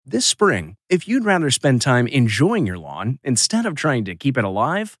This spring, if you'd rather spend time enjoying your lawn instead of trying to keep it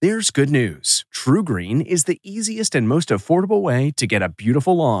alive, there's good news. TruGreen is the easiest and most affordable way to get a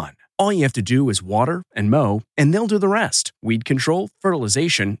beautiful lawn. All you have to do is water and mow, and they'll do the rest. Weed control,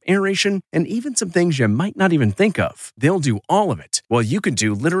 fertilization, aeration, and even some things you might not even think of. They'll do all of it, while you can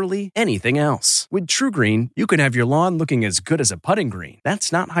do literally anything else. With TruGreen, you can have your lawn looking as good as a putting green.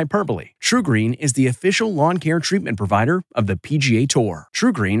 That's not hyperbole. TruGreen is the official lawn care treatment provider of the PGA Tour.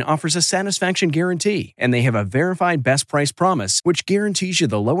 TruGreen offers a satisfaction guarantee, and they have a verified best price promise, which guarantees you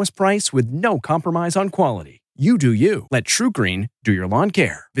the lowest price with no compromise on quality. You do you. Let TruGreen do your lawn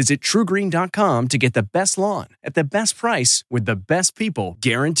care. Visit TruGreen.com to get the best lawn at the best price with the best people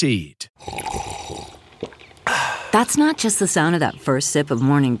guaranteed. That's not just the sound of that first sip of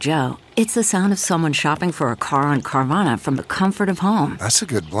Morning Joe. It's the sound of someone shopping for a car on Carvana from the comfort of home. That's a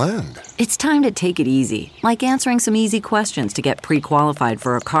good blend. It's time to take it easy, like answering some easy questions to get pre-qualified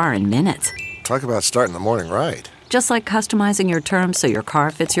for a car in minutes. Talk about starting the morning right. Just like customizing your terms so your car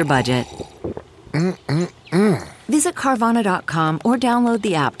fits your budget. Visit Carvana.com or download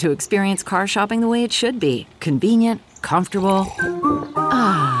the app to experience car shopping the way it should be. Convenient, comfortable.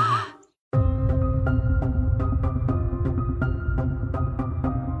 Ah.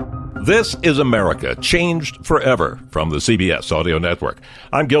 This is America, changed forever, from the CBS Audio Network.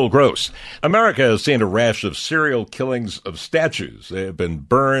 I'm Gil Gross. America has seen a rash of serial killings of statues. They have been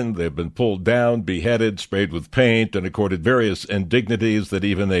burned, they've been pulled down, beheaded, sprayed with paint, and accorded various indignities that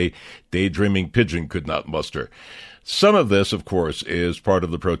even a daydreaming pigeon could not muster. Some of this, of course, is part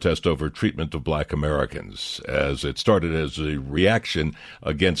of the protest over treatment of black Americans, as it started as a reaction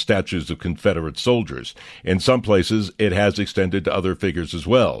against statues of Confederate soldiers. In some places, it has extended to other figures as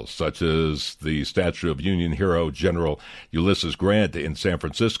well, such as the statue of Union hero General Ulysses Grant in San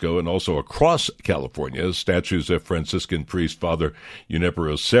Francisco, and also across California, statues of Franciscan priest Father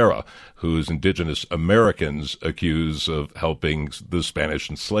Junipero Serra, whose indigenous Americans accuse of helping the Spanish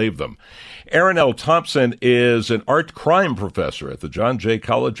enslave them. Aaron L. Thompson is an art crime professor at the John Jay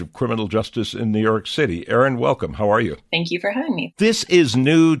College of Criminal Justice in New York City. Aaron, welcome. How are you? Thank you for having me. This is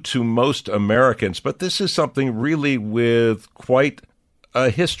new to most Americans, but this is something really with quite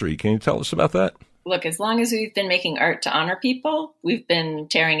a history. Can you tell us about that? Look, as long as we've been making art to honor people, we've been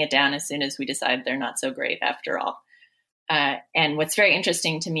tearing it down as soon as we decide they're not so great after all. And what's very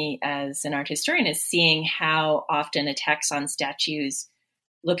interesting to me as an art historian is seeing how often attacks on statues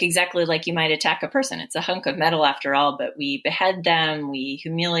look exactly like you might attack a person. It's a hunk of metal after all, but we behead them, we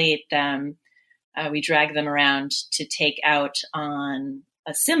humiliate them, we drag them around to take out on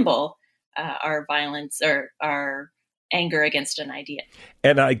a symbol our violence or our anger against an idea.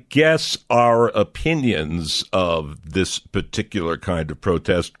 And I guess our opinions of this particular kind of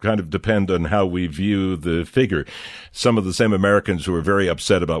protest kind of depend on how we view the figure. Some of the same Americans who are very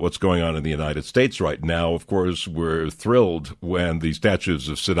upset about what's going on in the United States right now, of course, were thrilled when the statues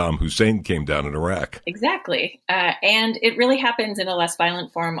of Saddam Hussein came down in Iraq. Exactly. And it really happens in a less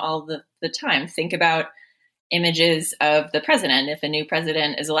violent form all the time. Think about images of the president. If a new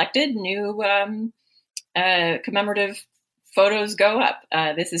president is elected, new commemorative photos go up.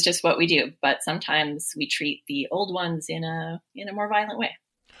 This is just what we do, but sometimes we treat the old ones in a more violent way.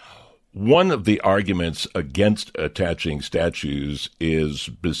 One of the arguments against attaching statues is,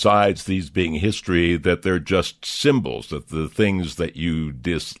 besides these being history, that they're just symbols, that the things that you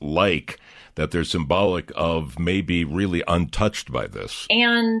dislike, that they're symbolic of, may be really untouched by this.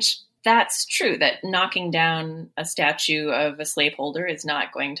 And that's true, that knocking down a statue of a slaveholder is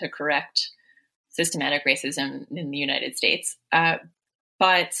not going to correct systematic racism in the United States.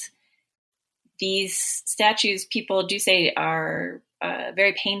 But these statues, people do say, are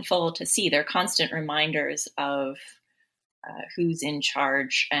very painful to see. They're constant reminders of who's in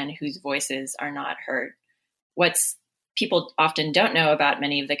charge and whose voices are not heard. What's people often don't know about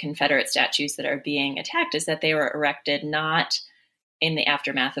many of the Confederate statues that are being attacked is that they were erected not in the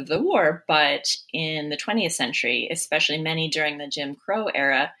aftermath of the war, but in the 20th century, especially many during the Jim Crow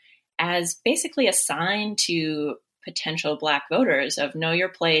era, as basically a sign to potential Black voters of know your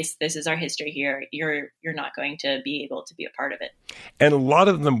place. This is our history here. You're not going to be able to be a part of it. And a lot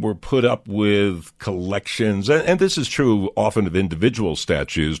of them were put up with collections. And this is true often of individual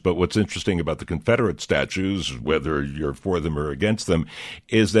statues. But what's interesting about the Confederate statues, whether you're for them or against them,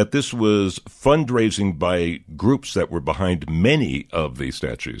 is that this was fundraising by groups that were behind many of these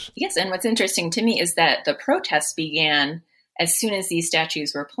statues. Yes. And what's interesting to me is that the protests began as soon as these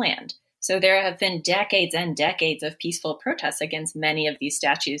statues were planned. So there have been decades and decades of peaceful protests against many of these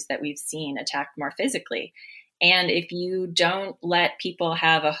statues that we've seen attacked more physically. And if you don't let people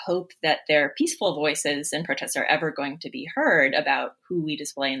have a hope that their peaceful voices and protests are ever going to be heard about who we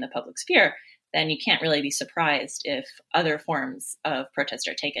display in the public sphere, then you can't really be surprised if other forms of protest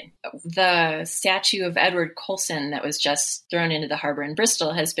are taken. The statue of Edward Colson that was just thrown into the harbor in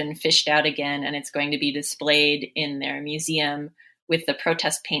Bristol has been fished out again, and it's going to be displayed in their museum with the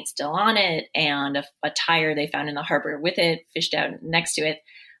protest paint still on it and a tire they found in the harbor with it fished out next to it,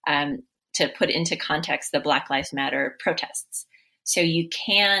 to put into context the Black Lives Matter protests. So you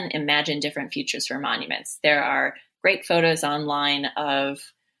can imagine different futures for monuments. There are great photos online of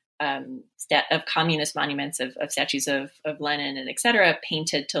communist monuments, of statues of Lenin and et cetera,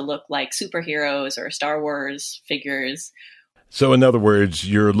 painted to look like superheroes or Star Wars figures. So in other words,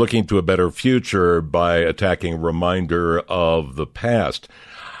 you're looking to a better future by attacking a reminder of the past.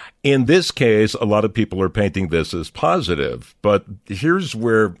 In this case, a lot of people are painting this as positive, but here's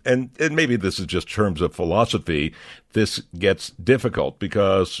where, and maybe this is just terms of philosophy, this gets difficult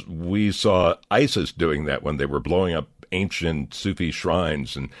because we saw ISIS doing that when they were blowing up ancient Sufi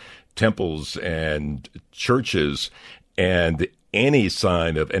shrines and temples and churches, and any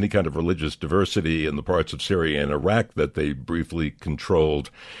sign of any kind of religious diversity in the parts of Syria and Iraq that they briefly controlled.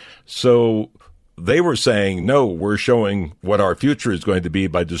 So they were saying, no, we're showing what our future is going to be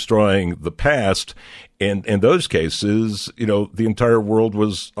by destroying the past. And in those cases, the entire world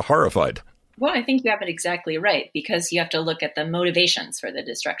was horrified. Well, I think you have it exactly right, because you have to look at the motivations for the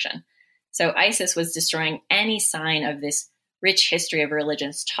destruction. So ISIS was destroying any sign of this rich history of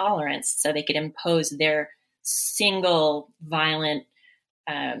religious tolerance so they could impose their single violent,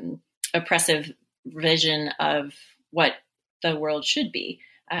 oppressive vision of what the world should be.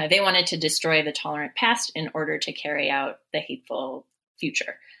 They wanted to destroy the tolerant past in order to carry out the hateful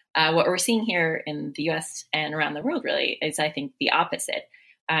future. What we're seeing here in the US and around the world really is, I think, the opposite,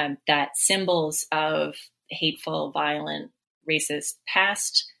 that symbols of hateful, violent, racist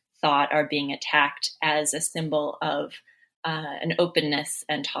past thought are being attacked as a symbol of an openness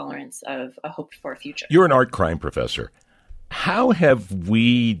and tolerance of a hoped for future. You're an art crime professor. How have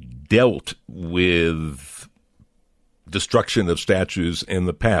we dealt with destruction of statues in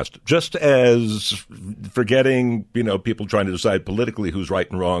the past? Just as forgetting, people trying to decide politically who's right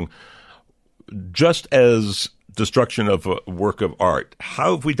and wrong, just as destruction of a work of art.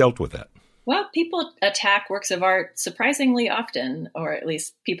 How have we dealt with that? Well, people attack works of art surprisingly often, or at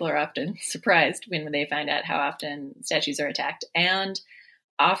least people are often surprised when they find out how often statues are attacked. And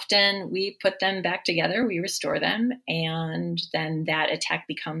often we put them back together, we restore them, and then that attack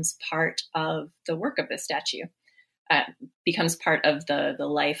becomes part of the work of the statue, becomes part of the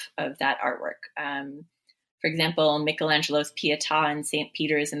life of that artwork. For example, Michelangelo's Pietà in St.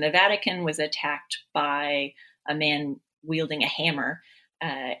 Peter's in the Vatican was attacked by a man wielding a hammer.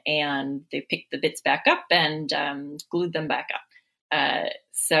 And they picked the bits back up and glued them back up.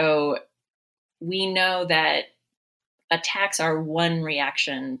 So we know that attacks are one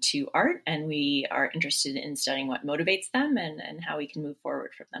reaction to art, and we are interested in studying what motivates them and how we can move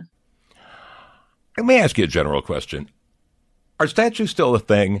forward from them. Let me ask you a general question. Are statues still a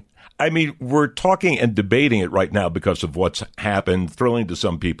thing? I mean, we're talking and debating it right now because of what's happened, thrilling to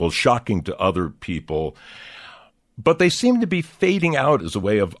some people, shocking to other people. But they seem to be fading out as a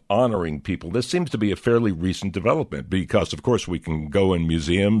way of honoring people. This seems to be a fairly recent development because, of course, we can go in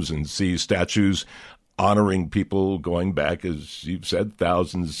museums and see statues honoring people going back, as you've said,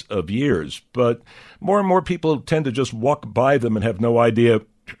 thousands of years. But more and more people tend to just walk by them and have no idea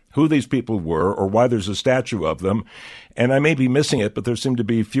who these people were or why there's a statue of them. And I may be missing it, but there seem to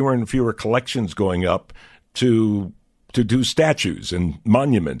be fewer and fewer collections going up to do statues and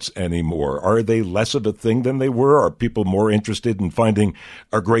monuments anymore. Are they less of a thing than they were? Are people more interested in finding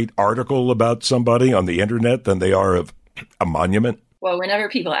a great article about somebody on the internet than they are of a monument? Well, whenever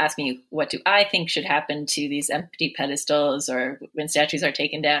people ask me what do I think should happen to these empty pedestals or when statues are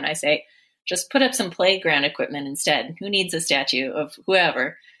taken down, I say, just put up some playground equipment instead. Who needs a statue of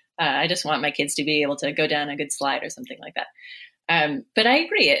whoever? I just want my kids to be able to go down a good slide or something like that. But I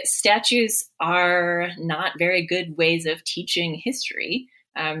agree. Statues are not very good ways of teaching history.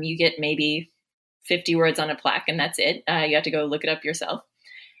 You get maybe 50 words on a plaque and that's it. You have to go look it up yourself.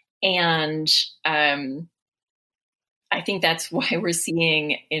 And I think that's why we're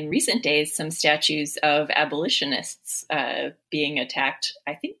seeing in recent days some statues of abolitionists being attacked,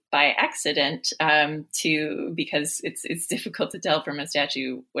 I think by accident, because it's difficult to tell from a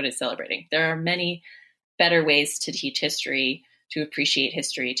statue what it's celebrating. There are many better ways to teach history, to appreciate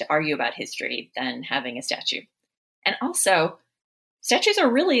history, to argue about history than having a statue. And also, statues are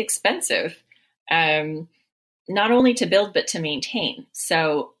really expensive, not only to build, but to maintain.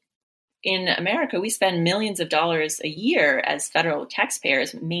 So in America, we spend millions of dollars a year as federal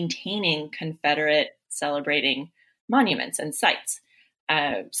taxpayers maintaining Confederate celebrating monuments and sites.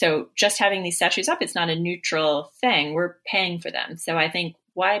 So just having these statues up, it's not a neutral thing. We're paying for them. So I think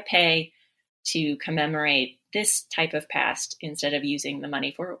why pay to commemorate this type of past instead of using the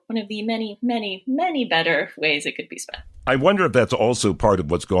money for one of the many, many, many better ways it could be spent? I wonder if that's also part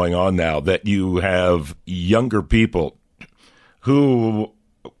of what's going on now, that you have younger people who,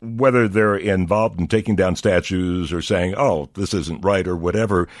 whether they're involved in taking down statues or saying, oh, this isn't right or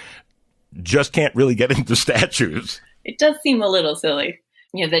whatever, just can't really get into statues. It does seem a little silly.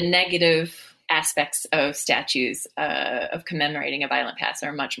 The negative aspects of statues of commemorating a violent past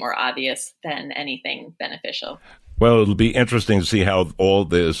are much more obvious than anything beneficial. Well, it'll be interesting to see how all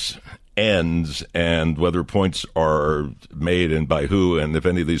this ends and whether points are made and by who, and if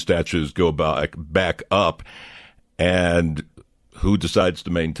any of these statues go back up and who decides to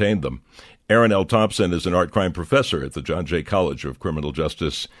maintain them. Aaron L. Thompson is an art crime professor at the John Jay College of Criminal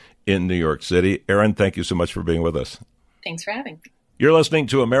Justice in New York City. Aaron, thank you so much for being with us. Thanks for having me. You're listening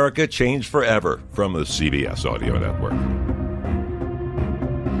to America Changed Forever from the CBS Audio Network.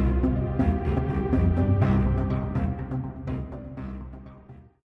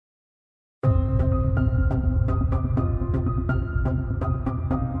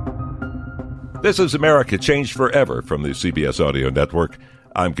 This is America Changed Forever from the CBS Audio Network.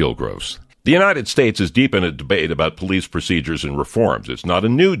 I'm Gil Gross. The United States is deep in a debate about police procedures and reforms. It's not a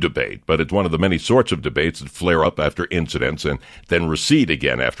new debate, but it's one of the many sorts of debates that flare up after incidents and then recede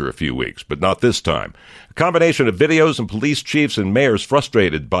again after a few weeks, but not this time. A combination of videos and police chiefs and mayors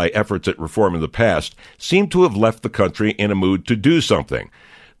frustrated by efforts at reform in the past seem to have left the country in a mood to do something.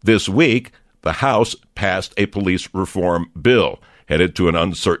 This week, the House passed a police reform bill, headed to an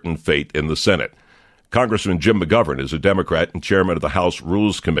uncertain fate in the Senate. Congressman Jim McGovern is a Democrat and chairman of the House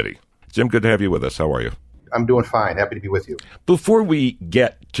Rules Committee. Jim, good to have you with us. How are you? I'm doing fine. Happy to be with you. Before we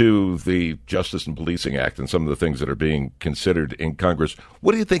get to the Justice and Policing Act and some of the things that are being considered in Congress,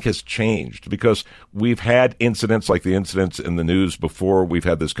 what do you think has changed? Because we've had incidents like the incidents in the news before, we've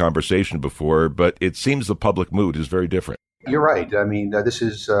had this conversation before, but it seems the public mood is very different. You're right. I mean, this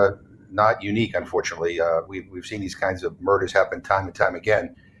is not unique, unfortunately. We've seen these kinds of murders happen time and time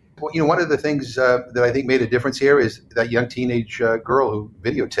again. Well, one of the things that I think made a difference here is that young teenage girl who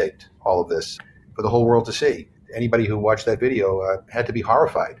videotaped all of this for the whole world to see. Anybody who watched that video had to be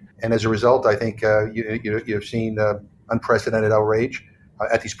horrified. And as a result, I think you've seen unprecedented outrage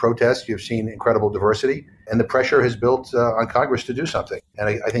at these protests. You've seen incredible diversity. And the pressure has built on Congress to do something.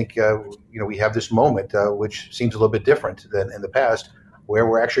 And I think we have this moment, which seems a little bit different than in the past, where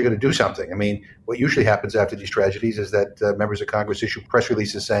we're actually going to do something. I mean, what usually happens after these tragedies is that members of Congress issue press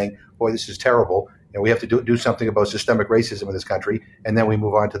releases saying, boy, this is terrible, and we have to do something about systemic racism in this country, and then we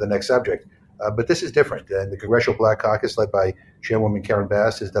move on to the next subject. But this is different. And the Congressional Black Caucus, led by Chairwoman Karen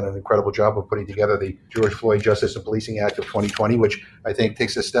Bass, has done an incredible job of putting together the George Floyd Justice and Policing Act of 2020, which I think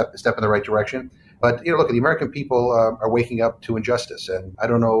takes a step in the right direction. But, look, the American people are waking up to injustice. And I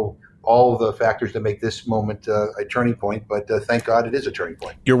don't know all the factors that make this moment a turning point, but thank God it is a turning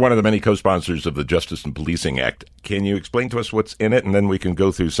point. You're one of the many co-sponsors of the Justice and Policing Act. Can you explain to us what's in it, and then we can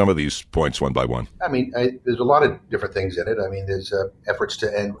go through some of these points one by one? I mean, there's a lot of different things in it. I mean, there's efforts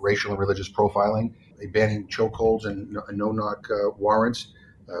to end racial and religious profiling, banning chokeholds and no-knock warrants,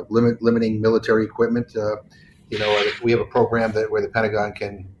 limiting military equipment. We have a program where the Pentagon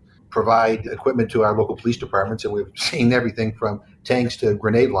can provide equipment to our local police departments, and we've seen everything from tanks to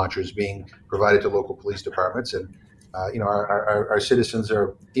grenade launchers being provided to local police departments. And our citizens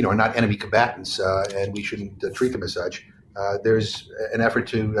are not enemy combatants, and we shouldn't treat them as such. There's an effort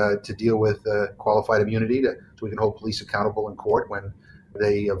to deal with qualified immunity, so we can hold police accountable in court when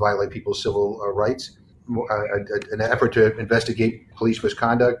they violate people's civil rights. An effort to investigate police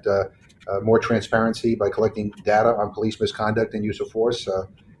misconduct, more transparency by collecting data on police misconduct and use of force.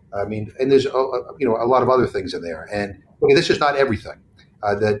 And there's a lot of other things in there. And this is not everything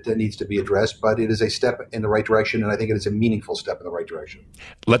that needs to be addressed, but it is a step in the right direction, and I think it is a meaningful step in the right direction.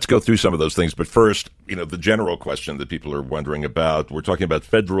 Let's go through some of those things. But first, the general question that people are wondering about, we're talking about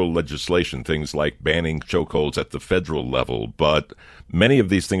federal legislation, things like banning chokeholds at the federal level, but many of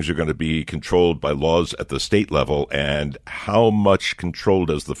these things are going to be controlled by laws at the state level. And how much control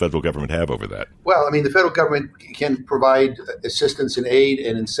does the federal government have over that? Well, I mean, the federal government can provide assistance and aid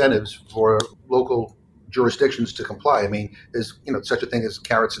and incentives for local jurisdictions to comply. I mean, there's such a thing as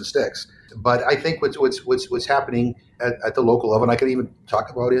carrots and sticks. But I think what's happening at the local level, and I can even talk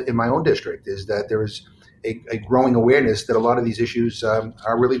about it in my own district, is that there is a growing awareness that a lot of these issues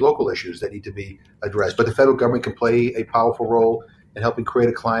are really local issues that need to be addressed. But the federal government can play a powerful role and helping create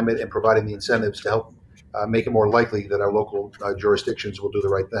a climate and providing the incentives to help make it more likely that our local jurisdictions will do the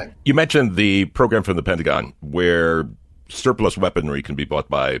right thing. You mentioned the program from the Pentagon where surplus weaponry can be bought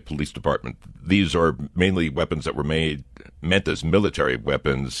by police department. These are mainly weapons that were meant as military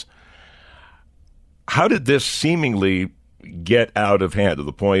weapons. How did this seemingly get out of hand to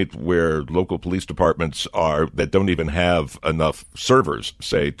the point where local police departments that don't even have enough servers,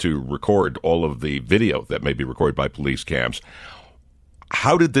 say, to record all of the video that may be recorded by police cams?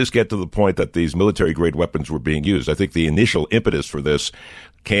 How did this get to the point that these military-grade weapons were being used? I think the initial impetus for this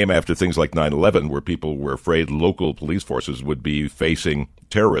came after things like 9/11, where people were afraid local police forces would be facing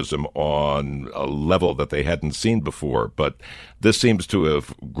terrorism on a level that they hadn't seen before. But this seems to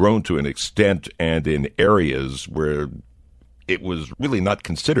have grown to an extent and in areas where it was really not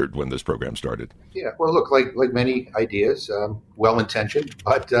considered when this program started. Yeah, well, look, like many ideas, well-intentioned,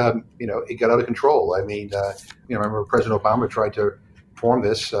 but it got out of control. I mean, I remember President Obama tried to form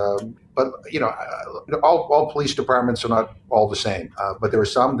this, but all police departments are not all the same. But there are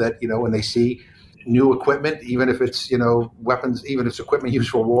some that when they see new equipment, even if it's weapons, even if it's equipment used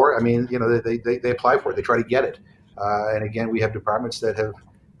for war, I mean, they apply for it. They try to get it. And again, we have departments that have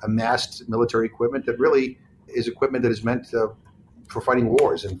amassed military equipment that really is equipment that is meant for fighting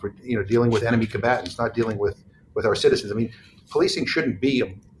wars and for dealing with enemy combatants, not dealing with our citizens. I mean, policing shouldn't be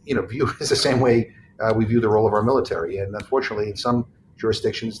viewed as the same way we view the role of our military, and unfortunately, in some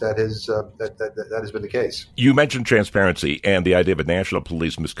jurisdictions that has been the case. You mentioned transparency and the idea of a national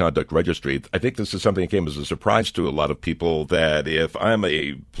police misconduct registry. I think this is something that came as a surprise to a lot of people, that if I'm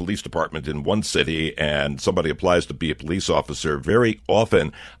a police department in one city and somebody applies to be a police officer, very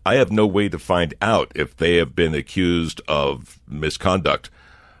often I have no way to find out if they have been accused of misconduct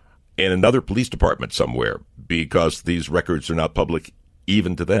in another police department somewhere, because these records are not public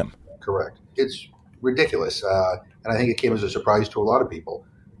even to them. Correct. It's ridiculous. And I think it came as a surprise to a lot of people.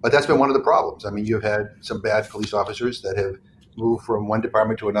 But that's been one of the problems. I mean, you've had some bad police officers that have moved from one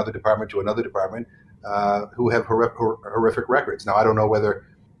department to another department who have horrific records. Now, I don't know whether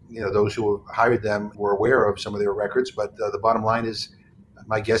those who hired them were aware of some of their records, but the bottom line is,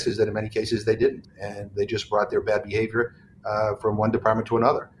 my guess is that in many cases they didn't, and they just brought their bad behavior from one department to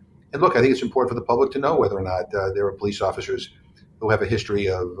another. And look, I think it's important for the public to know whether or not there are police officers who have a history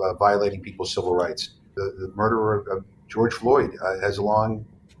of violating people's civil rights. The murderer of George Floyd has a long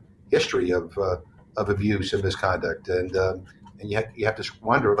history of abuse and misconduct, and you have to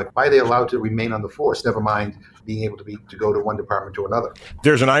wonder, why are they allowed to remain on the force? Never mind being able to go to one department to another.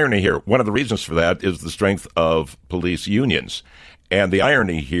 There's an irony here. One of the reasons for that is the strength of police unions. And the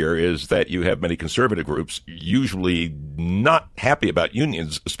irony here is that you have many conservative groups usually not happy about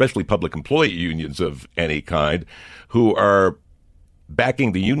unions, especially public employee unions of any kind, who are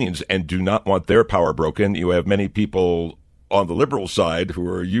backing the unions and do not want their power broken. You have many people on the liberal side who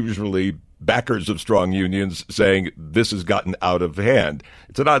are usually backers of strong unions saying this has gotten out of hand.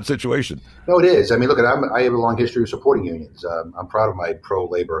 It's an odd situation. No, it is. I mean, look, I have a long history of supporting unions. I'm proud of my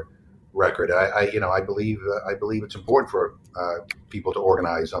pro-labor record. I believe it's important for people to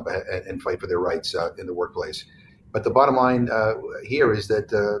organize and fight for their rights in the workplace. But the bottom line here is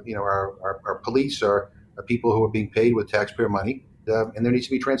that our police are people who are being paid with taxpayer money. And there needs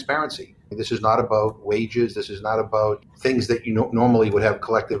to be transparency. This is not about wages. This is not about things that normally would have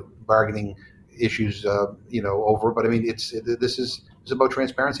collective bargaining issues, over. But I mean, this is about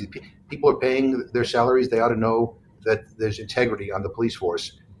transparency. People are paying their salaries. They ought to know that there's integrity on the police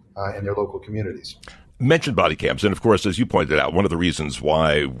force in their local communities. Mentioned body cams, and of course, as you pointed out, one of the reasons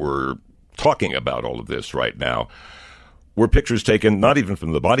why we're talking about all of this right now were pictures taken not even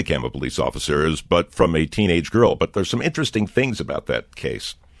from the body cam of police officers, but from a teenage girl. But there's some interesting things about that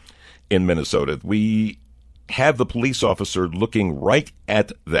case in Minnesota. We have the police officer looking right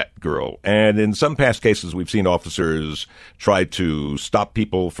at that girl. And in some past cases, we've seen officers try to stop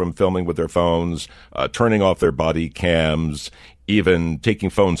people from filming with their phones, turning off their body cams, even taking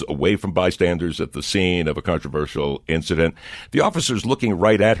phones away from bystanders at the scene of a controversial incident. The officer's looking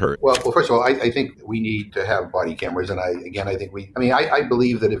right at her. Well, first of all, I think we need to have body cameras. And I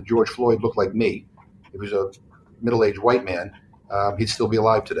believe that if George Floyd looked like me, if he was a middle-aged white man, he'd still be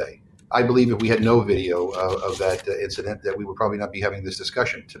alive today. I believe if we had no video of that incident, that we would probably not be having this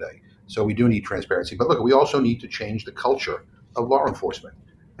discussion today. So we do need transparency. But look, we also need to change the culture of law enforcement.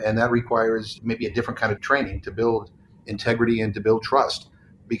 And that requires maybe a different kind of training to build integrity and to build trust.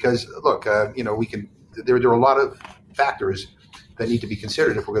 Because, look, there are a lot of factors that need to be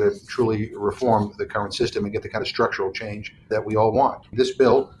considered if we're going to truly reform the current system and get the kind of structural change that we all want. This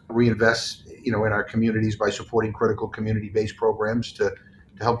bill reinvests, in our communities by supporting critical community-based programs to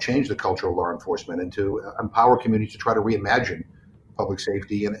help change the culture of law enforcement and to empower communities to try to reimagine public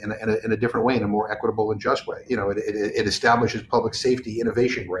safety in a different way, in a more equitable and just way. It establishes public safety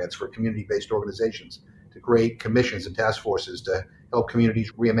innovation grants for community-based organizations to create commissions and task forces to help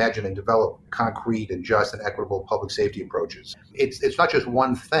communities reimagine and develop concrete and just and equitable public safety approaches. It's not just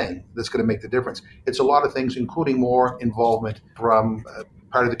one thing that's going to make the difference. It's a lot of things, including more involvement from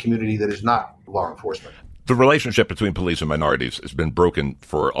part of the community that is not law enforcement. The relationship between police and minorities has been broken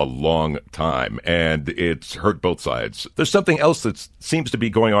for a long time, and it's hurt both sides. There's something else that seems to be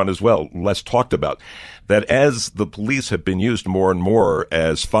going on as well, less talked about, that as the police have been used more and more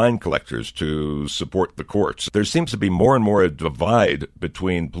as fine collectors to support the courts, there seems to be more and more a divide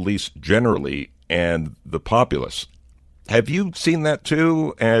between police generally and the populace. Have you seen that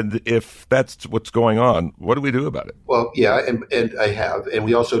too? And if that's what's going on, what do we do about it? Well, yeah, and I have. And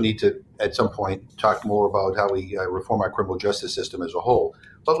we also need to, at some point, talk more about how we reform our criminal justice system as a whole.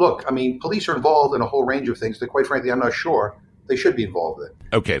 But look, I mean, police are involved in a whole range of things that, quite frankly, I'm not sure they should be involved in.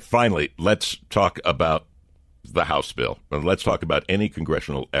 Okay, finally, let's talk about the House bill. Let's talk about any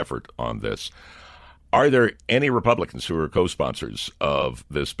congressional effort on this. Are there any Republicans who are co-sponsors of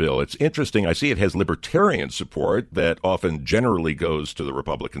this bill? It's interesting. I see it has libertarian support that often generally goes to the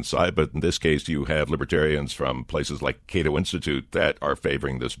Republican side, but in this case, you have libertarians from places like Cato Institute that are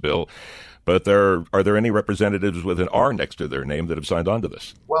favoring this bill. But are there any representatives with an R next to their name that have signed on to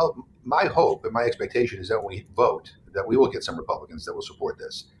this? Well, my hope and my expectation is that when we vote, that we will get some Republicans that will support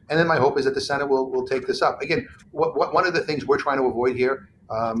this. And then my hope is that the Senate will take this up. Again, one of the things we're trying to avoid here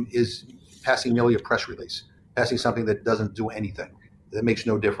is passing merely a press release, passing something that doesn't do anything, that makes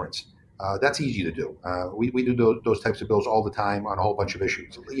no difference. That's easy to do. We do those types of bills all the time on a whole bunch of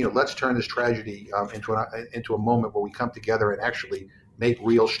issues. Let's turn this tragedy into a moment where we come together and actually make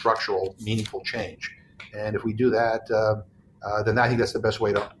real structural, meaningful change. And if we do that, then I think that's the best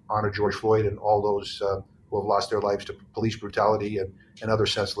way to honor George Floyd and all those who have lost their lives to police brutality and other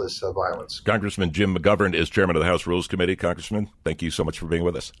senseless violence. Congressman Jim McGovern is chairman of the House Rules Committee. Congressman, thank you so much for being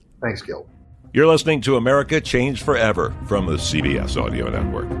with us. Thanks, Gil. You're listening to America Changed Forever from the CBS Audio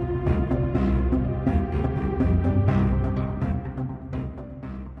Network.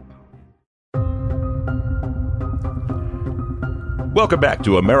 Welcome back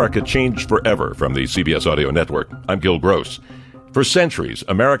to America Changed Forever from the CBS Audio Network. I'm Gil Gross. For centuries,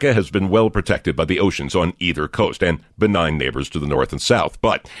 America has been well protected by the oceans on either coast and benign neighbors to the north and south.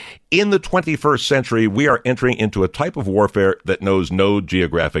 But in the 21st century, we are entering into a type of warfare that knows no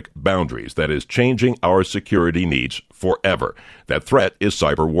geographic boundaries, that is changing our security needs forever. That threat is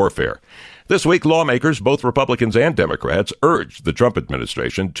cyber warfare. This week, lawmakers, both Republicans and Democrats, urged the Trump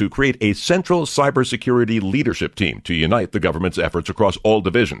administration to create a central cybersecurity leadership team to unite the government's efforts across all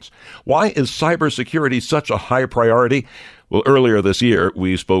divisions. Why is cybersecurity such a high priority? Well, earlier this year,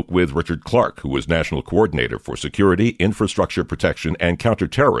 we spoke with Richard Clark, who was National Coordinator for Security, Infrastructure Protection, and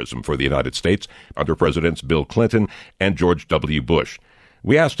Counterterrorism for the United States under Presidents Bill Clinton and George W. Bush.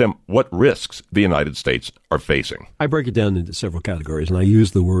 We asked him what risks the United States are facing. I break it down into several categories, and I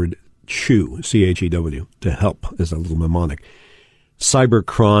use the word CHEW, C-H-E-W, to help as a little mnemonic. Cyber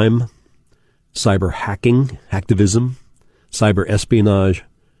crime, cyber hacking, hacktivism, cyber espionage,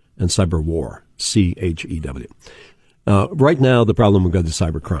 and cyber war, C-H-E-W. Right now, the problem we've got is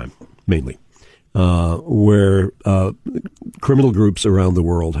cyber crime, mainly, where criminal groups around the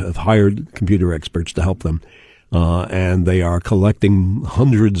world have hired computer experts to help them, and they are collecting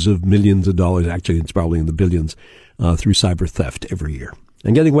hundreds of millions of dollars, actually it's probably in the billions, through cyber theft every year,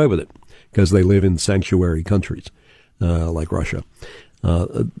 and getting away with it because they live in sanctuary countries like Russia.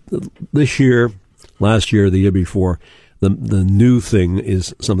 This year, last year, the year before, the new thing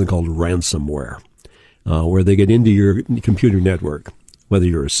is something called ransomware. Where they get into your computer network, whether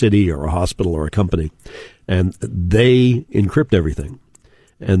you're a city or a hospital or a company, and they encrypt everything.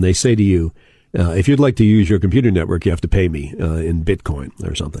 And they say to you, if you'd like to use your computer network, you have to pay me in Bitcoin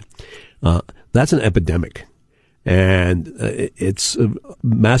or something. That's an epidemic. And it's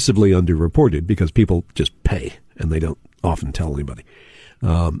massively underreported because people just pay and they don't often tell anybody.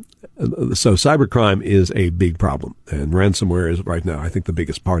 So cybercrime is a big problem. And ransomware is right now, I think, the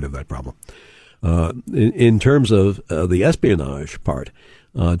biggest part of that problem. In terms of the espionage part,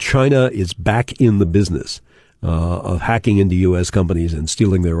 China is back in the business of hacking into U.S. companies and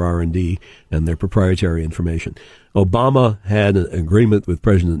stealing their R&D and their proprietary information. Obama had an agreement with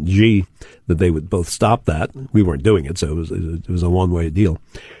President Xi that they would both stop that. We weren't doing it, so it was a one-way deal.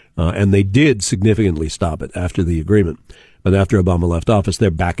 And they did significantly stop it after the agreement. But after Obama left office,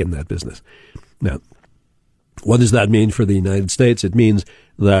 they're back in that business. Now, what does that mean for the United States? It means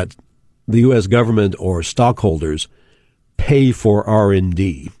that the U.S. government or stockholders pay for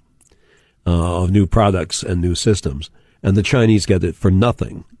R&D of new products and new systems, and the Chinese get it for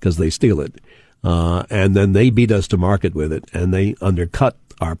nothing because they steal it. And then they beat us to market with it, and they undercut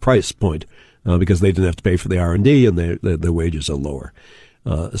our price point because they didn't have to pay for the R&D, and their wages are lower.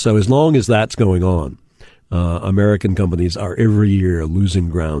 So as long as that's going on, American companies are every year losing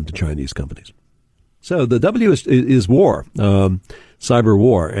ground to Chinese companies. So the W is war, cyber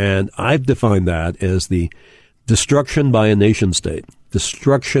war, and I've defined that as the destruction by a nation state,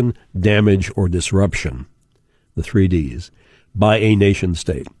 destruction, damage, or disruption, the 3 Ds, by a nation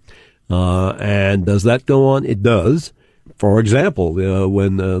state. And does that go on? It does. For example,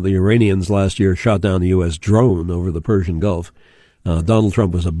 when the Iranians last year shot down the U.S. drone over the Persian Gulf, Donald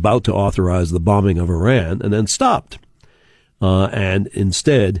Trump was about to authorize the bombing of Iran and then stopped, and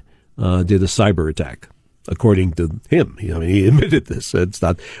instead did a cyber attack. According to him, he admitted this.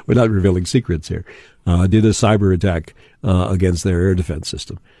 We're not revealing secrets here. Did a cyber attack against their air defense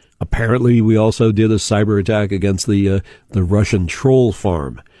system. Apparently, we also did a cyber attack against the Russian troll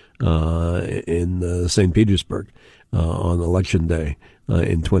farm in St. Petersburg on Election Day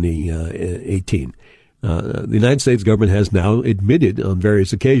in 2018. The United States government has now admitted on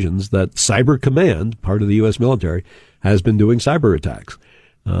various occasions that Cyber Command, part of the U.S. military, has been doing cyber attacks.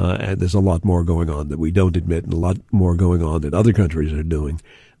 And there's a lot more going on that we don't admit, and a lot more going on that other countries are doing.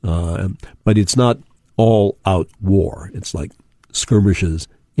 But it's not all-out war. It's like skirmishes,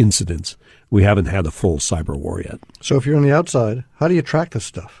 incidents. We haven't had a full cyber war yet. So if you're on the outside, how do you track this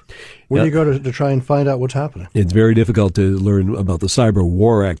stuff? Where do you go to try and find out what's happening? It's very difficult to learn about the cyber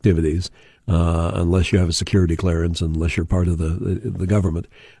war activities unless you have a security clearance, unless you're part of the government.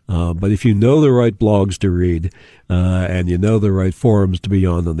 But if you know the right blogs to read and you know the right forums to be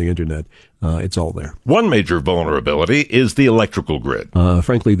on the Internet, it's all there. One major vulnerability is the electrical grid.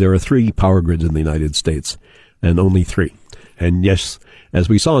 Frankly, there are 3 power grids in the United States, and only 3. And yes, as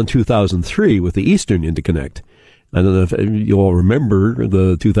we saw in 2003 with the Eastern Interconnect, I don't know if you all remember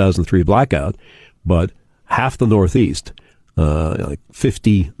the 2003 blackout, but half the Northeast, like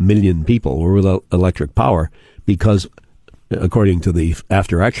 50 million people, were without electric power because, according to the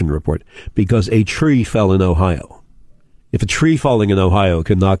After Action report, because a tree fell in Ohio. If a tree falling in Ohio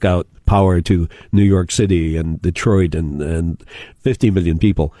can knock out power to New York City and Detroit and 50 million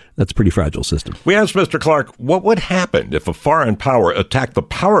people, that's a pretty fragile system. We asked Mr. Clark what would happen if a foreign power attacked the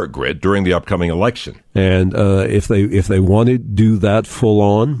power grid during the upcoming election. And if they want to do that full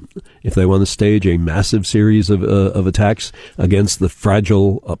on, if they want to stage a massive series of attacks against the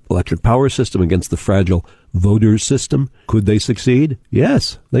fragile electric power system, against the fragile voter system, could they succeed?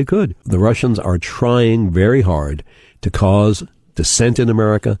 Yes, they could. The Russians are trying very hard to cause dissent in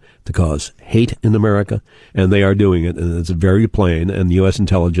America, to cause hate in America, and they are doing it, and it's very plain, and U.S.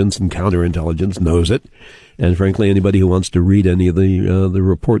 intelligence and counterintelligence knows it, and frankly, anybody who wants to read any of the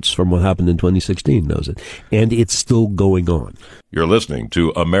reports from what happened in 2016 knows it, and it's still going on. You're listening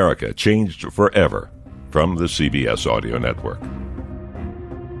to America Changed Forever from the CBS Audio Network.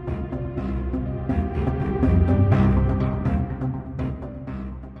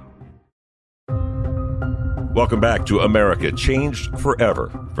 Welcome back to America Changed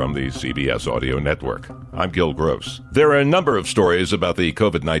Forever from the CBS Audio Network. I'm Gil Gross. There are a number of stories about the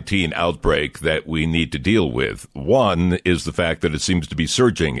COVID-19 outbreak that we need to deal with. One is the fact that it seems to be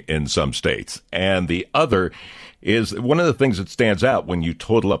surging in some states. And the other is one of the things that stands out when you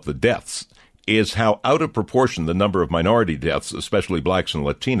total up the deaths is how out of proportion the number of minority deaths, especially blacks and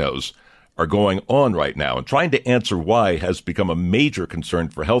Latinos, are going on right now, and trying to answer why has become a major concern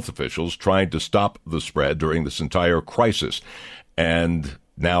for health officials trying to stop the spread during this entire crisis. And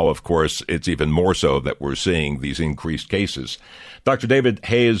now, of course, it's even more so that we're seeing these increased cases. Dr. David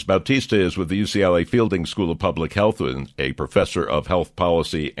Hayes Bautista is with the UCLA Fielding School of Public Health and a professor of health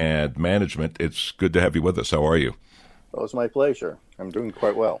policy and management. It's good to have you with us. How are you? Well, it's my pleasure. I'm doing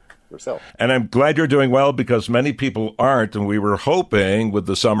quite well. Yourself. And I'm glad you're doing well because many people aren't. And we were hoping with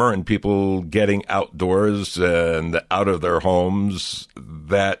the summer and people getting outdoors and out of their homes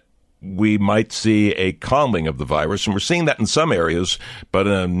that we might see a calming of the virus. And we're seeing that in some areas, but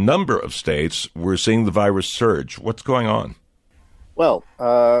in a number of states, we're seeing the virus surge. What's going on? Well,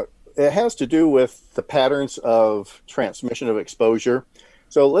 it has to do with the patterns of transmission of exposure.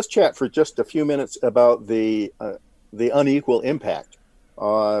 So let's chat for just a few minutes about the unequal impact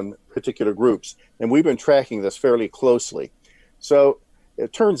on particular groups. And we've been tracking this fairly closely. So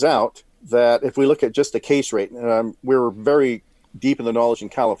it turns out that if we look at just the case rate, and we're very deep in the knowledge in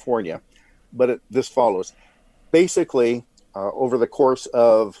California, but this follows. Basically, over the course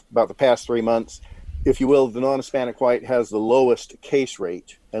of about the past 3 months, if you will, the non-Hispanic white has the lowest case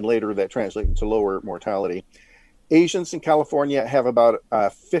rate, and later that translates into lower mortality. Asians in California have about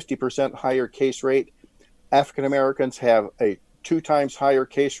a 50% higher case rate. African Americans have a 2 times higher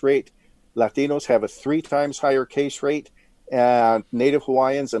case rate. Latinos have a 3 times higher case rate. And Native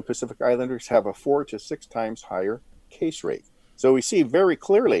Hawaiians and Pacific Islanders have a 4 to 6 times higher case rate. So we see very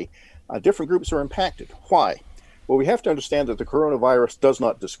clearly different groups are impacted. Why? Well, we have to understand that the coronavirus does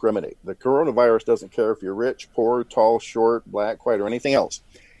not discriminate. The coronavirus doesn't care if you're rich, poor, tall, short, black, white, or anything else.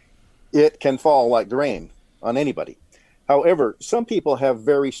 It can fall like the rain on anybody. However, some people have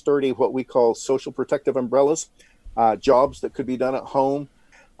very sturdy, what we call social protective umbrellas, jobs that could be done at home,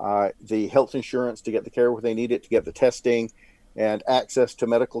 the health insurance to get the care where they need it, to get the testing, and access to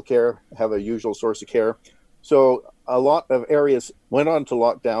medical care, have a usual source of care. So a lot of areas went on to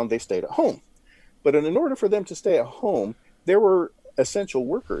lockdown, they stayed at home. But in order for them to stay at home, there were essential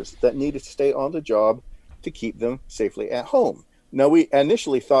workers that needed to stay on the job to keep them safely at home. Now, we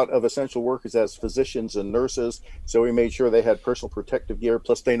initially thought of essential workers as physicians and nurses, so we made sure they had personal protective gear,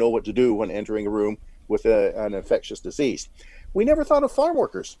 plus they know what to do when entering a room with an infectious disease. We never thought of farm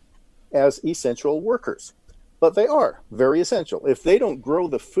workers as essential workers, but they are very essential. If they don't grow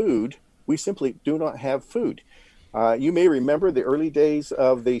the food, we simply do not have food. You may remember the early days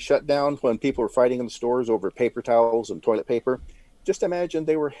of the shutdown when people were fighting in the stores over paper towels and toilet paper. Just imagine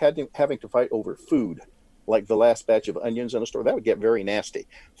they were having to fight over food, like the last batch of onions in a store. That would get very nasty.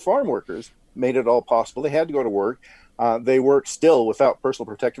 Farm workers made it all possible. They had to go to work. They work still without personal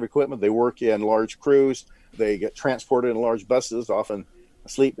protective equipment. They work in large crews. They get transported in large buses, often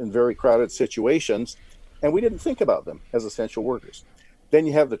sleep in very crowded situations. And we didn't think about them as essential workers. Then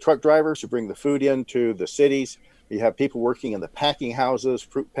you have the truck drivers who bring the food into the cities. You have people working in the packing houses,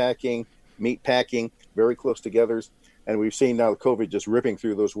 fruit packing, meat packing, very close together. And we've seen now COVID just ripping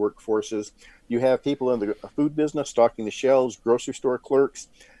through those workforces. You have people in the food business stocking the shelves, grocery store clerks.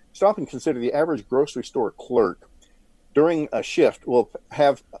 Stop and consider the average grocery store clerk during a shift will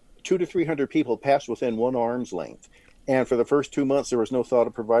have 200 to 300 people pass within 1 arm's length. And for the first 2 months, there was no thought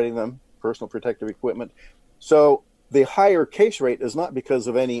of providing them personal protective equipment. So the higher case rate is not because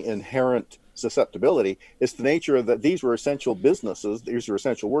of any inherent susceptibility. It's the nature of that these were essential businesses. These were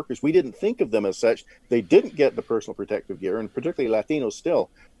essential workers. We didn't think of them as such. They didn't get the personal protective gear, and particularly Latinos still.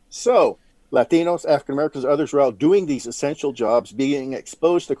 So Latinos, African Americans, others were out doing these essential jobs, being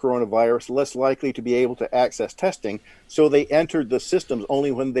exposed to coronavirus, less likely to be able to access testing. So they entered the systems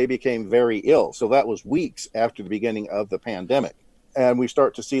only when they became very ill. So that was weeks after the beginning of the pandemic. And we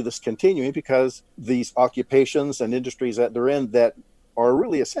start to see this continuing because these occupations and industries that they're in that are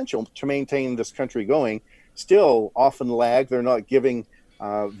really essential to maintain this country going still often lag. They're not giving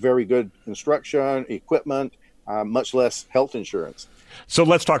very good instruction, equipment, much less health insurance. So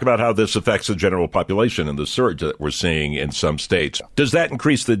let's talk about how this affects the general population and the surge that we're seeing in some states. Does that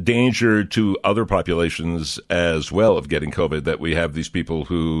increase the danger to other populations as well of getting COVID, that we have these people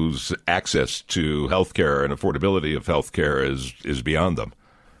whose access to healthcare and affordability of healthcare is beyond them?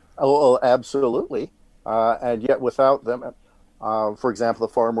 Oh, absolutely. And yet without them, for example,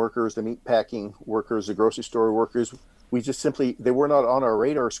 the farm workers, the meat packing workers, the grocery store workers, they were not on our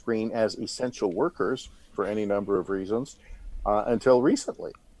radar screen as essential workers for any number of reasons. Until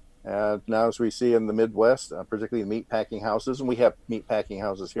recently. And now, as we see in the Midwest, particularly meat packing houses, and we have meat packing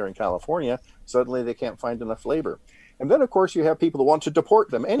houses here in California, suddenly they can't find enough labor. And then, of course, you have people that want to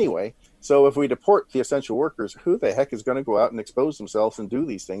deport them anyway. So if we deport the essential workers, who the heck is going to go out and expose themselves and do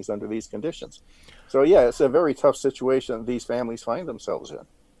these things under these conditions? So, yeah, it's a very tough situation these families find themselves in.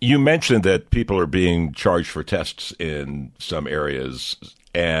 You mentioned that people are being charged for tests in some areas,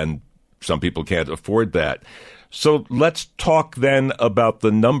 and some people can't afford that. So let's talk then about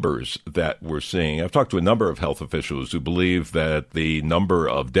the numbers that we're seeing. I've talked to a number of health officials who believe that the number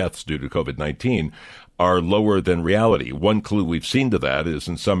of deaths due to COVID-19 are lower than reality. One clue we've seen to that is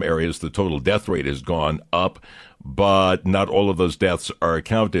in some areas the total death rate has gone up, but not all of those deaths are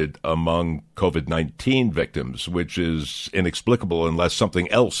counted among COVID-19 victims, which is inexplicable unless something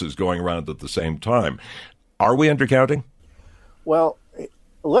else is going around at the same time. Are we undercounting? Well,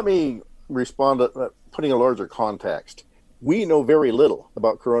 let me respond to putting a larger context. We know very little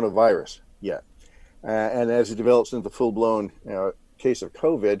about coronavirus yet. And as it develops into the full-blown case of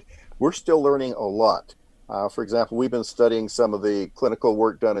COVID, we're still learning a lot. For example, we've been studying some of the clinical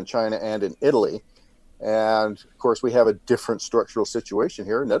work done in China and in Italy. And of course, we have a different structural situation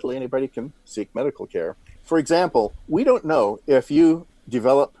here. In Italy, anybody can seek medical care. For example, we don't know if you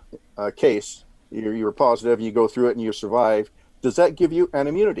develop a case, you're positive, and you go through it and you survive, does that give you an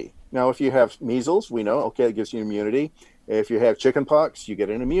immunity? Now, if you have measles, we know, okay, it gives you immunity. If you have chickenpox, you get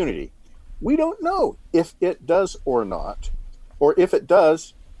an immunity. We don't know if it does or not. Or if it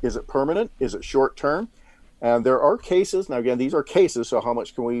does, is it permanent? Is it short term? And there are cases. Now, again, these are cases, so how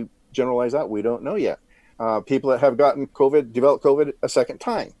much can we generalize out? We don't know yet. People that have gotten COVID, developed COVID a second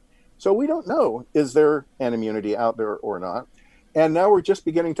time. So we don't know, is there an immunity out there or not? And now we're just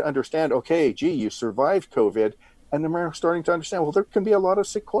beginning to understand, okay, gee, you survived COVID. And then we're starting to understand, well, there can be a lot of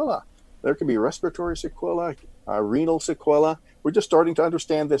sequelae. There can be respiratory sequelae, renal sequelae. We're just starting to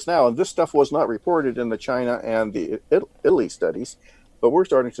understand this now. And this stuff was not reported in the China and the Italy studies, but we're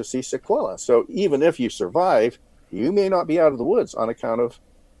starting to see sequelae. So even if you survive, you may not be out of the woods on account of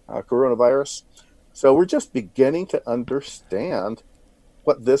coronavirus. So we're just beginning to understand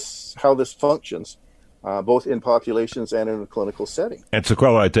how this functions, both in populations and in a clinical setting. And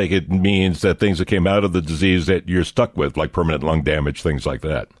sequelae, I take it, means that things that came out of the disease that you're stuck with, like permanent lung damage, things like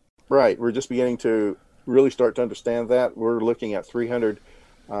that. Right. We're just beginning to really start to understand that. We're looking at 300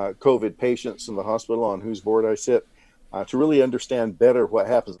 COVID patients in the hospital on whose board I sit to really understand better what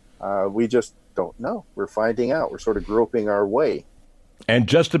happens. We just don't know. We're finding out. We're sort of groping our way. And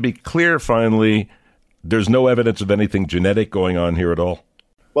just to be clear, finally, there's no evidence of anything genetic going on here at all?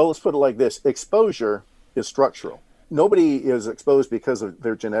 Well, let's put it like this. Exposure is structural. Nobody is exposed because of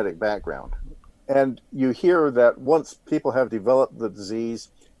their genetic background. And you hear that once people have developed the disease,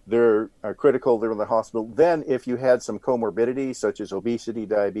 they're critical, they're in the hospital. Then if you had some comorbidity, such as obesity,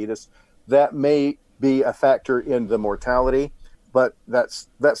 diabetes, that may be a factor in the mortality, but that's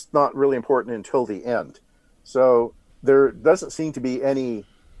not really important until the end. So there doesn't seem to be any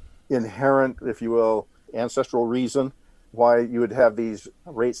inherent, if you will, ancestral reason why you would have these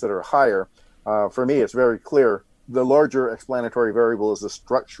rates that are higher. For me, it's very clear. The larger explanatory variable is the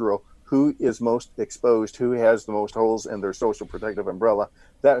structural. Who is most exposed? Who has the most holes in their social protective umbrella?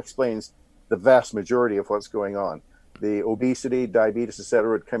 That explains the vast majority of what's going on. The obesity, diabetes, et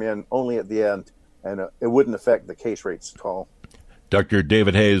cetera, would come in only at the end, and it wouldn't affect the case rates at all. Dr.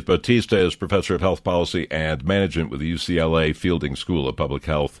 David Hayes Bautista is professor of health policy and management with the UCLA Fielding School of Public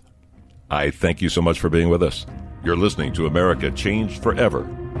Health. I thank you so much for being with us. You're listening to America Changed Forever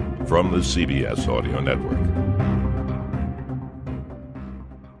from the CBS Audio Network.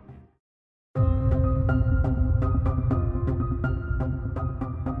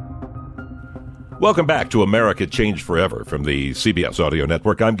 Welcome back to America Changed Forever from the CBS Audio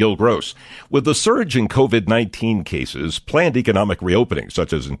Network. I'm Gil Gross. With the surge in COVID-19 cases, planned economic reopenings,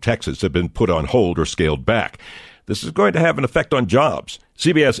 such as in Texas, have been put on hold or scaled back. This is going to have an effect on jobs.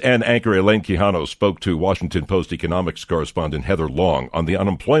 CBSN anchor Elaine Quijano spoke to Washington Post economics correspondent Heather Long on the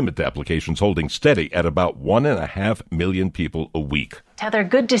unemployment applications holding steady at about 1.5 million people a week. Heather,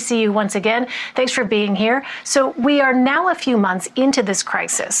 good to see you once again. Thanks for being here. So we are now a few months into this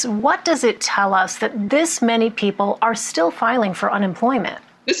crisis. What does it tell us that this many people are still filing for unemployment?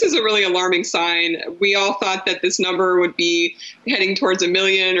 This is a really alarming sign. We all thought that this number would be heading towards 1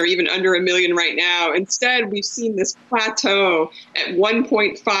 million or even under 1 million right now. Instead, we've seen this plateau at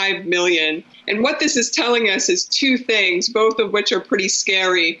 1.5 million. And what this is telling us is two things, both of which are pretty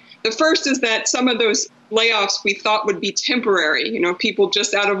scary. The first is that some of those layoffs we thought would be temporary, people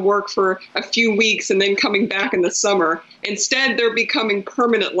just out of work for a few weeks and then coming back in the summer. Instead, they're becoming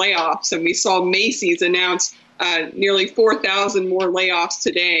permanent layoffs. And we saw Macy's announce nearly 4,000 more layoffs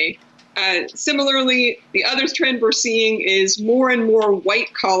today. Similarly, the other trend we're seeing is more and more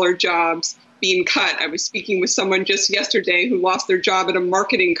white-collar jobs being cut. I was speaking with someone just yesterday who lost their job at a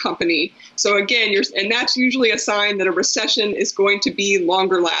marketing company. So again, and that's usually a sign that a recession is going to be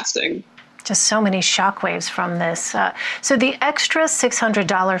longer lasting. Just so many shockwaves from this. So the extra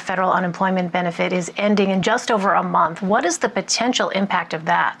 $600 federal unemployment benefit is ending in just over a month. What is the potential impact of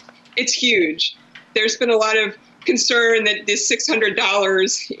that? It's huge. There's been a lot of concern that this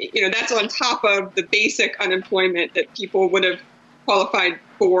 $600, that's on top of the basic unemployment that people would have qualified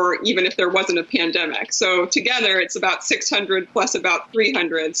for even if there wasn't a pandemic. So together, it's about $600 plus about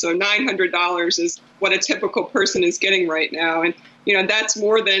 $300. So $900 is what a typical person is getting right now. And, that's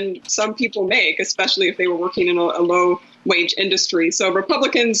more than some people make, especially if they were working in a low wage industry. So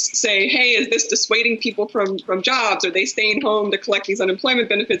Republicans say, hey, is this dissuading people from jobs? Are they staying home to collect these unemployment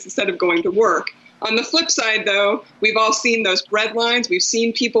benefits instead of going to work? On the flip side, though, we've all seen those bread lines. We've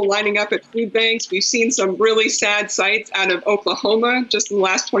seen people lining up at food banks. We've seen some really sad sights out of Oklahoma just in the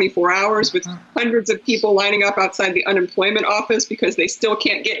last 24 hours with hundreds of people lining up outside the unemployment office because they still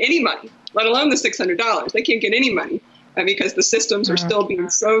can't get any money, let alone the $600. They can't get any money because the systems are still being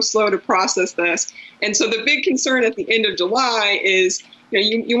so slow to process this. And so the big concern at the end of July is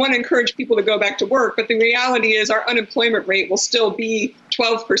you want to encourage people to go back to work, but the reality is our unemployment rate will still be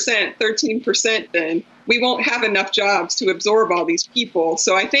 12%, 13% then. We won't have enough jobs to absorb all these people.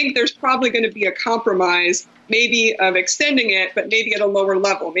 So I think there's probably going to be a compromise, maybe of extending it, but maybe at a lower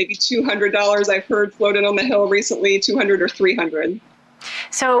level, maybe $200 I've heard floated on the Hill recently, $200 or $300.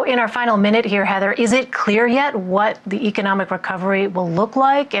 So in our final minute here, Heather, is it clear yet what the economic recovery will look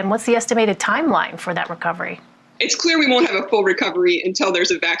like, and what's the estimated timeline for that recovery? It's clear we won't have a full recovery until there's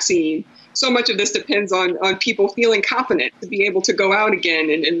a vaccine. So much of this depends on people feeling confident to be able to go out again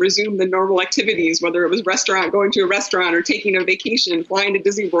and resume the normal activities, whether it was going to a restaurant or taking a vacation, flying to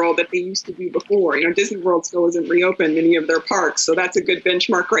Disney World that they used to do before. Disney World still isn't reopened, any of their parks. So that's a good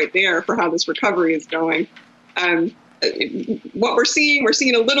benchmark right there for how this recovery is going. What we're seeing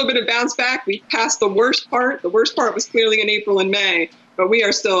a little bit of bounce back. We've passed the worst part. The worst part was clearly in April and May, but we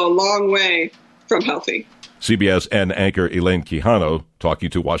are still a long way from healthy. CBS and anchor Elaine Quijano talking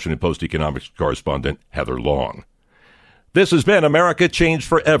to Washington Post economics correspondent Heather Long. This has been America Changed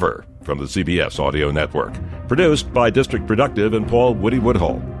Forever from the CBS Audio Network. Produced by District Productive and Paul Woody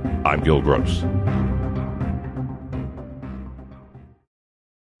Woodhull. I'm Gil Gross.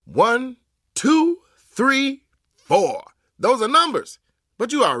 1, 2, 3, 4. Those are numbers.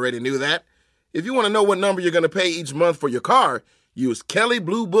 But you already knew that. If you want to know what number you're going to pay each month for your car, use Kelley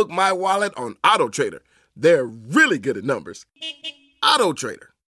Blue Book My Wallet on AutoTrader. They're really good at numbers. AutoTrader.